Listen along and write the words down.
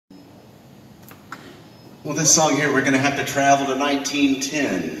Well, this song here, we're going to have to travel to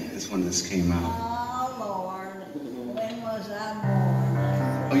 1910 is when this came out. Oh, Lord. When was I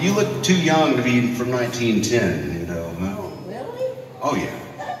born? Oh, you look too young to be from 1910, you know. Huh? Oh, really? Oh, yeah.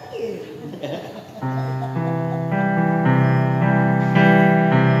 Thank you.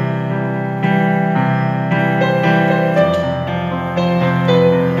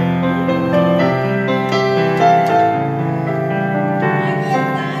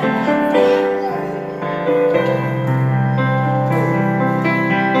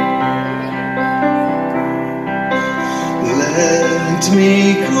 Let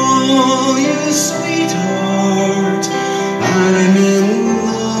me call you sweetheart. I'm in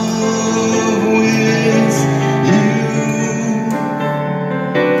love with you.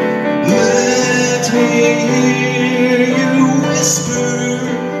 Let me hear you whisper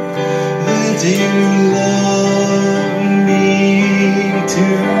that you love me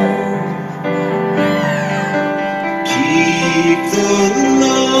too. Keep the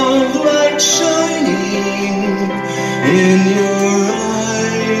love light shining in your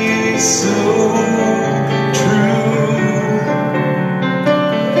eyes, so true.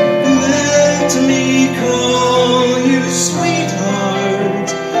 Let me call you sweetheart.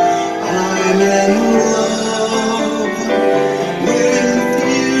 I'm in love with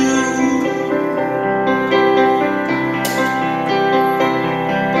you.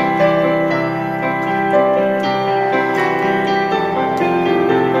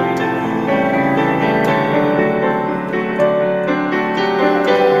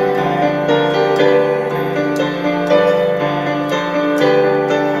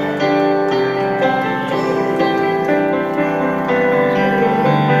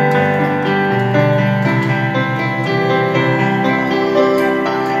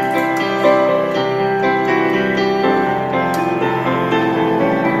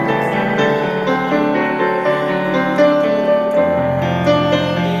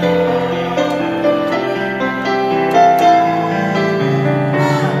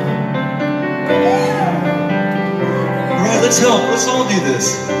 Let's all do this.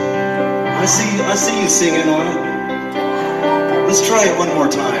 I see you singing on it. Let's try it one more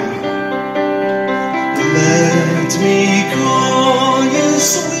time. Let me call you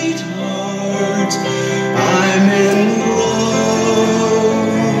sweetheart. I'm in love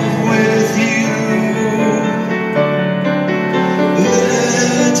with you.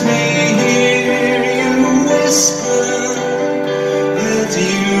 Let me hear you whisper that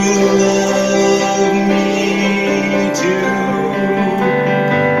you love me too.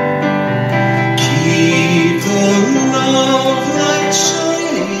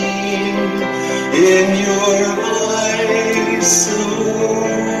 In your eyes, so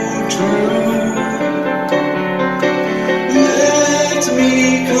true. Let me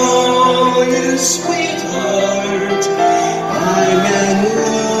call you sweetheart. I'm in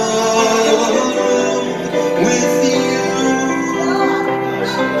love with you.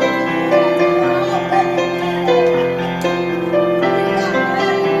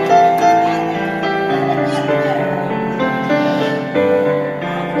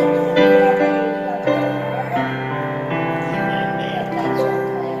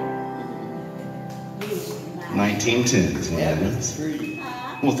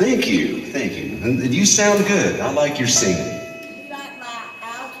 Well, thank you, and you sound good. I like your singing. You like my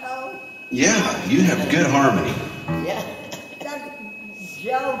alto? Yeah, you have good harmony. Yeah.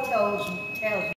 Joe tells me.